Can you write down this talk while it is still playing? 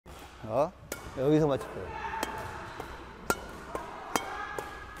여기서 맞출 거야.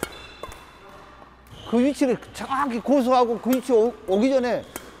 그 위치를 정확히 고수하고 그 위치 오기 전에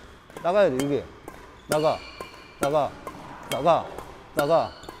나가야 돼. 이게 나가.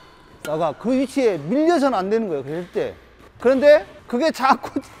 그 위치에 밀려서는 안 되는 거예요. 그럴 때. 그런데 그게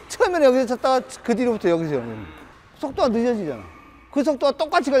자꾸 처음에는 여기서 쳤다가 그 뒤로부터 여기서 오는 속도가 늦어지잖아. 그 속도가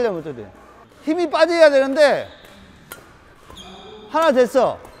똑같이 가려면 어떻게 돼? 힘이 빠져야 되는데 하나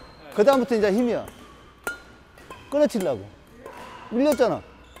됐어. 그 다음부터 이제 힘이야. 끊어치려고. 밀렸잖아.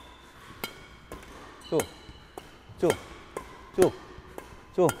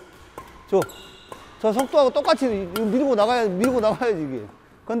 저 속도하고 똑같이 밀고 나가야지, 이게.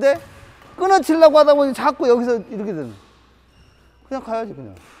 근데 끊어치려고 하다 보니 자꾸 여기서 이렇게 되는. 그냥 가야지,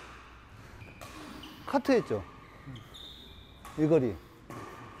 그냥. 카트 했죠. 이 거리.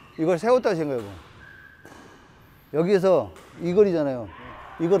 이걸 세웠다고 생각해봐. 여기에서 이 거리잖아요.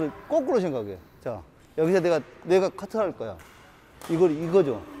 이거를 거꾸로 생각해. 자, 여기서 내가 카트할 거야. 이 거리,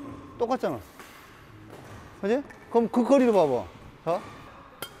 이거죠. 똑같잖아. 그지? 그럼 그 거리를 봐봐. 자.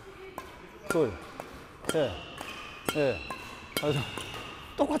 둘, 셋, 넷, 다섯.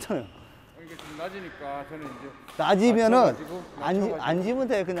 똑같잖아요. 이게 좀 낮으니까 저는 이제 낮으면은 앉으면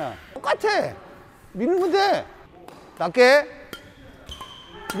돼. 그냥 똑같아. 밀면 돼. 낮게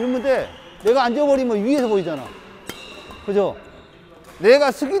밀면 돼. 내가 앉아버리면 위에서 보이잖아. 그죠?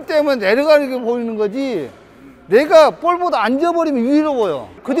 내가 쓰기 때문에 내려가는 게 보이는 거지. 내가 볼보다 앉아버리면 위로 보여.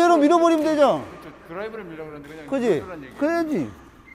 그대로 밀어버리면 되죠. 드라이브를 밀려고 그러는데 그냥 그지? 그래야지.